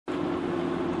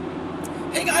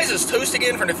Hey guys, it's Toast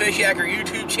again from the Fishyaker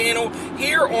YouTube channel,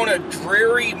 here on a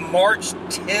dreary March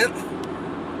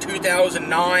 10th,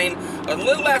 2009, a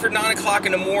little after 9 o'clock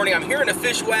in the morning. I'm here in the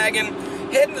fish wagon,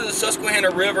 heading to the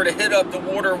Susquehanna River to hit up the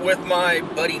water with my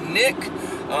buddy Nick.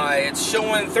 It's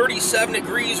showing 37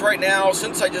 degrees right now.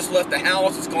 Since I just left the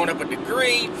house, it's gone up a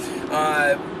degree.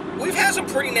 We've had some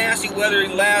pretty nasty weather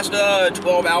the last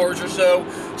 12 hours or so.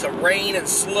 Some rain and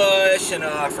slush and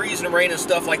freezing rain and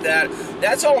stuff like that.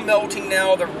 That's all melting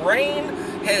now. The rain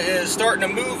is starting to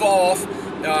move off.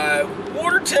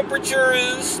 Water temperature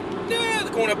is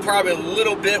going up probably a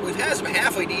little bit. We've had some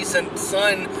halfway decent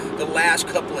sun the last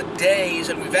couple of days,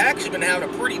 and we've actually been having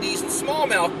a pretty decent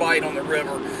smallmouth bite on the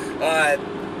river.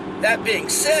 That being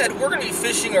said, we're going to be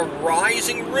fishing a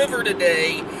rising river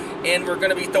today, and we're going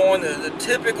to be throwing the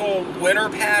typical winter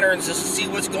patterns just to see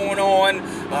what's going on,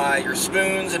 your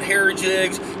spoons and hair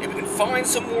jigs. If we can find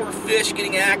some more fish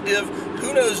getting active,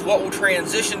 who knows what we'll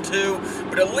transition to,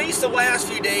 but at least the last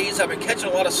few days I've been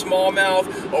catching a lot of smallmouth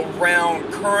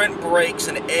around current breaks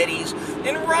and eddies,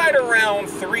 and right around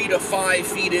 3 to 5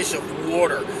 feet-ish of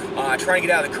water, trying to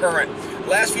get out of the current.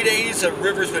 Last few days, the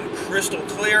river's been crystal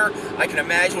clear. I can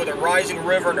imagine with a rising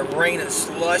river and the rain and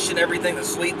slush and everything, the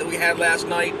sleet that we had last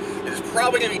night, it's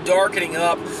probably going to be darkening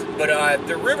up, but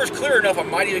the river's clear enough I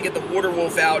might even get the water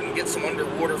wolf out and get some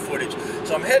underwater footage.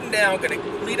 So I'm heading down, going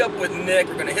to meet up with Nick.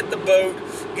 We're going to hit the boat,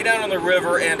 get out on the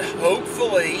river, and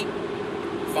hopefully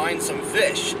find some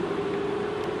fish.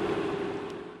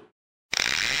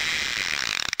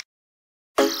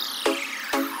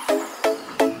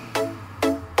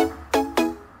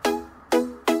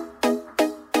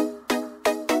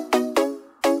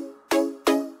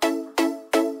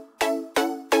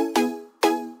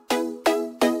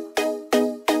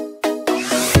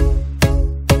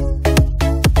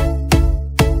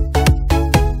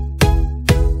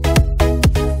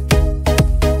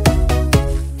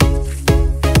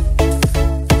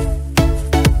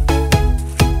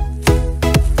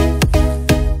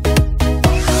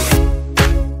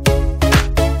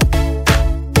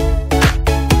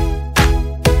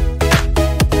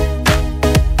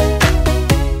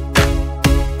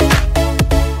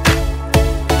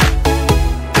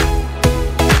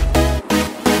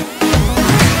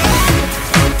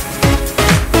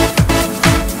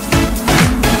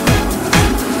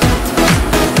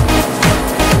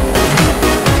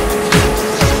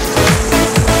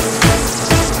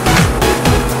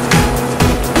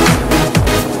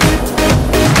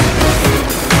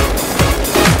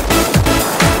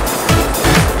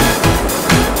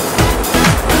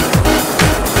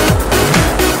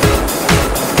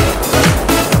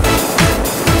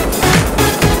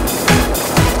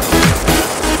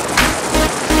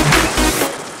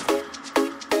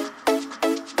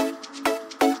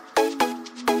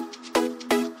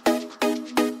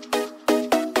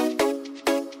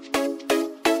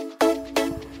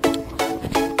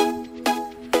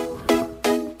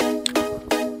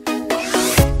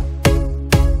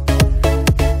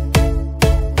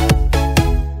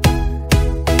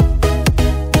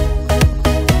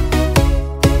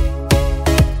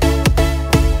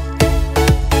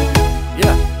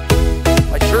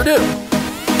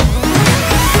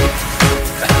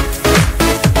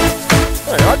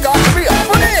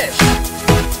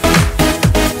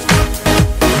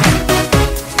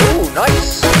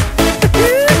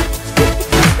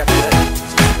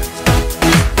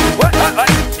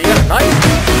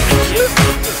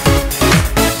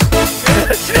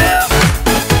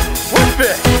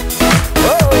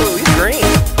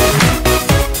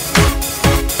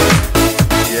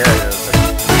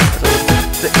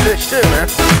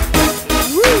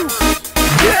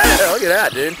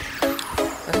 Dude,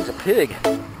 that's a pig.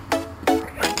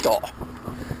 Oh.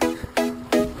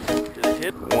 Just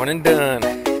hit one and done.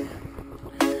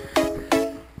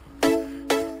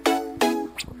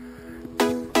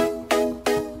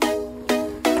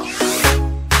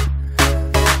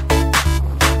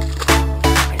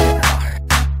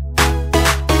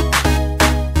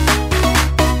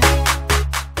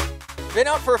 Been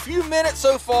out for a few minutes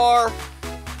so far.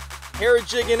 Hair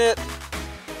jigging it.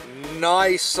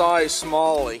 Nice size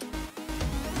smallie,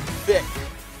 thick,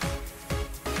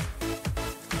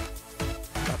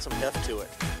 got some heft to it.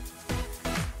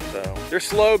 So they're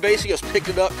slow. Basically, I just picked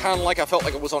it up kind of like I felt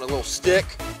like it was on a little stick.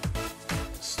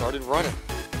 Started running,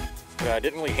 but I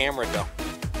didn't really hammer it though.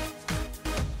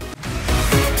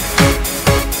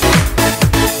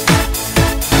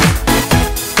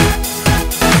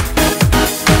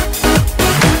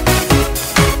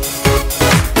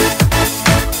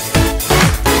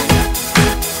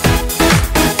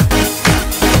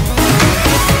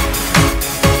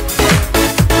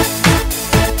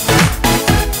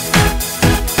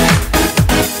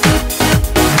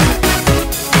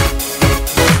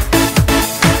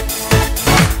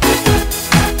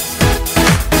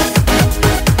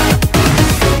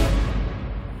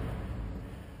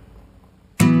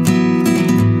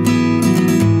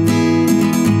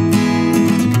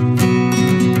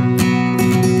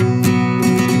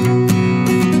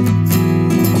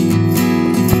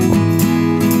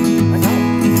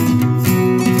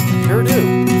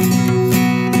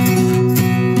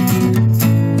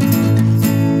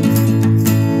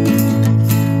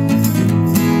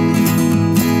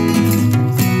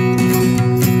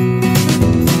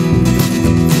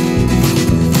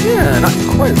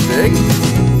 quite as big.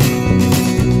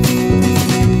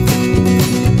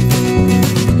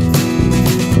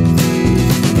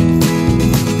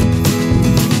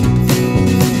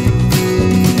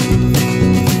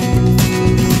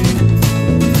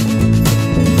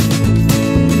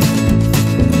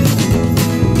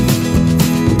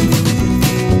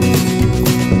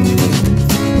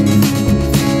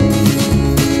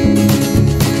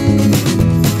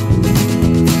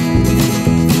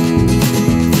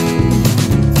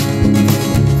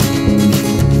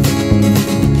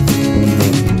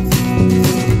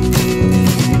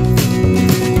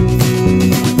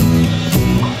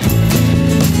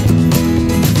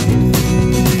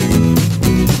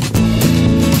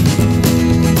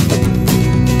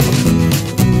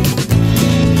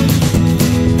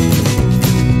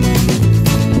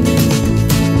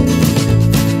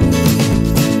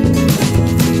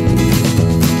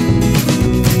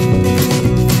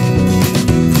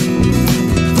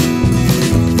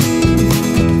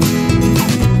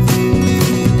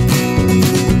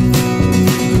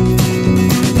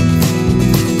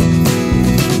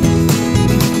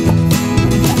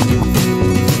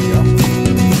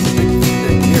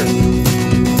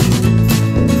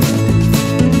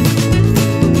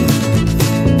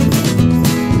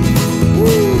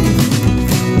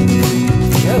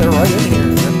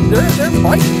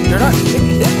 They're not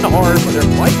hitting hard, but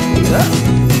they're fighting. Look at that.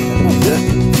 That's good.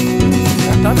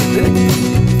 That's not as big.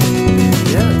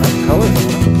 Yeah, nice colors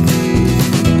on them.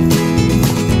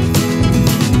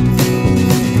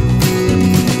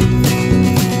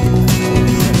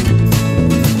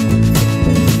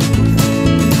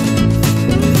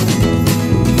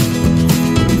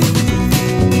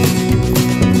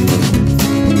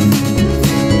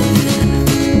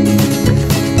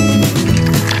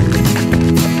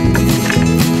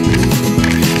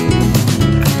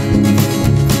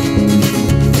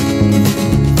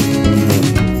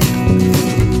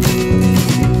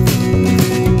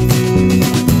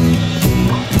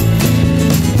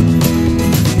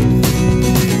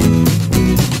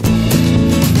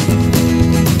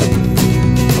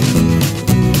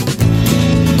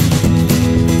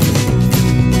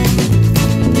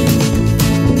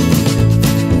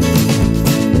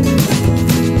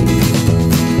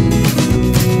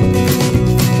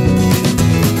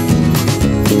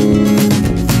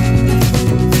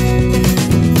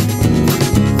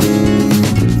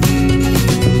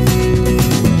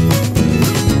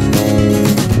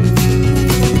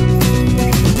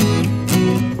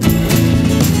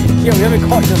 Yeah, we haven't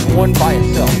caught just one by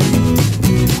itself.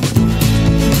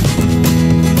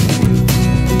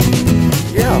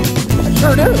 Yeah, I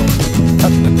sure do.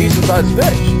 That's a decent sized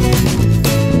fish.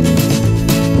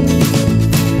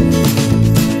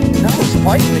 That was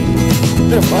spicy.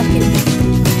 Is it a muskie?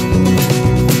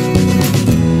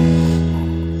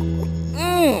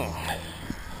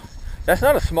 That's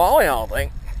not a smallie, I don't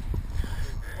think.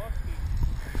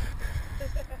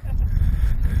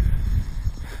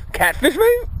 Catfish,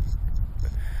 maybe?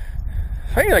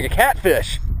 I think like a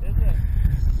catfish. Is it?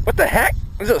 What the heck?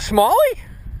 Is it a smallie?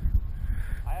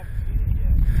 I haven't seen it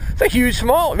yet. It's a huge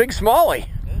big smallie.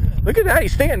 Look at that,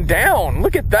 he's standing down.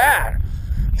 Look at that.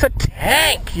 It's a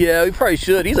tank. Yeah, we probably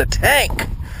should. He's a tank.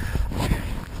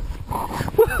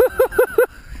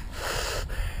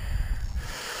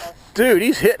 Dude,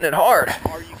 he's hitting it hard.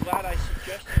 Are you glad I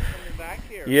suggested coming back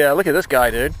here? Yeah, look at this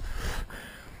guy, dude.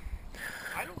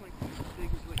 I don't think he's as big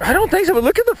as what I don't think so, but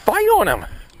look at the fight on him.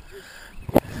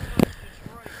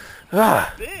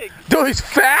 Ah, big. dude, he's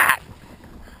fat.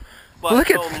 But Look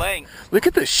no at- length. Look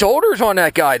at the shoulders on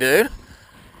that guy, dude.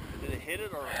 Did it hit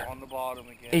it or on the bottom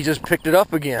again? He just picked it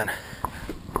up again.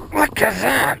 Look at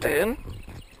that, dude.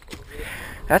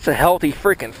 That's a healthy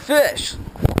freaking fish.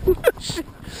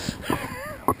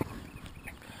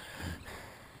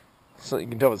 So you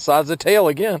can tell the size of the tail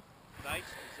again. Nice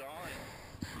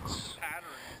design. Pattern.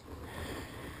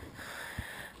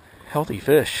 Healthy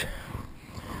fish.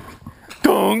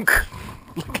 Dunk.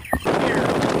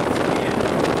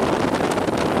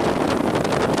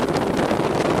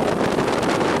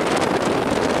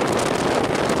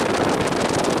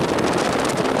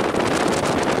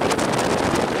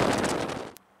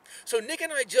 So Nick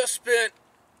and I just spent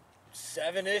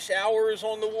 7-ish hours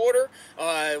on the water.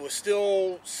 It was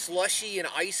still slushy and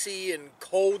icy and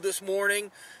cold this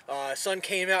morning. Sun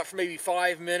came out for maybe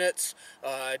 5 minutes.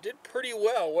 Did pretty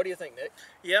well. What do you think, Nick?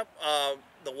 Yep.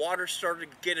 The water started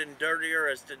getting dirtier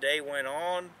as the day went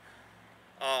on.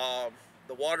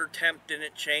 The water temp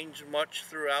didn't change much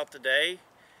throughout the day.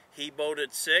 He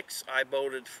boated 6, I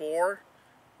boated 4.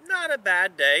 Not a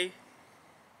bad day.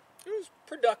 It was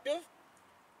productive.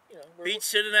 You know, Beat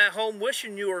sitting at home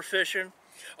wishing you were fishing.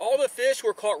 All the fish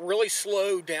were caught really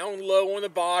slow, down low on the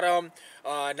bottom.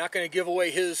 Not going to give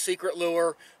away his secret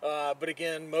lure, but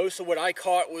again, most of what I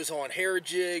caught was on hair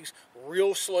jigs,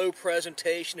 real slow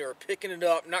presentation. They were picking it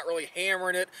up, not really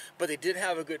hammering it, but they did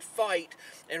have a good fight.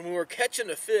 And when we were catching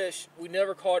the fish, we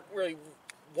never caught really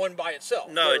one by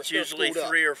itself. No, it's usually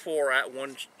 3 or 4 at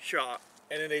one shot.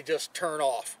 And then they just turn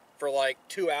off for like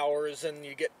 2 hours, and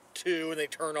you get 2, and they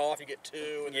turn off, you get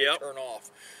 2, and they turn off.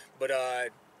 But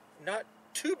not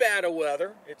too bad of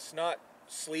weather. It's not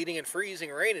sleeting and freezing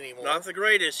rain anymore. Not the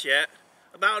greatest yet.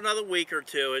 About another week or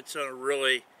two, it's a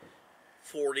really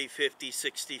 40, 50,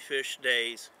 60 fish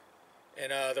days.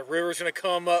 And the river's going to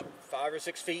come up 5 or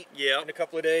 6 feet in a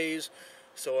couple of days.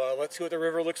 So let's see what the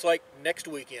river looks like next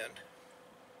weekend.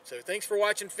 So thanks for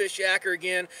watching Fishyaker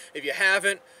again. If you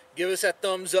haven't, give us that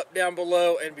thumbs up down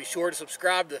below, and be sure to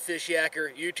subscribe to the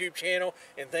Fishyaker YouTube channel.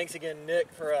 And thanks again,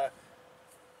 Nick, for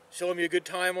showing me a good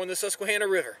time on the Susquehanna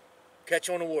River. Catch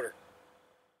you on the water.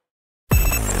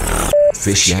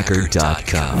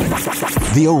 Fishyaker.com,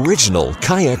 the original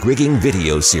kayak rigging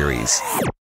video series.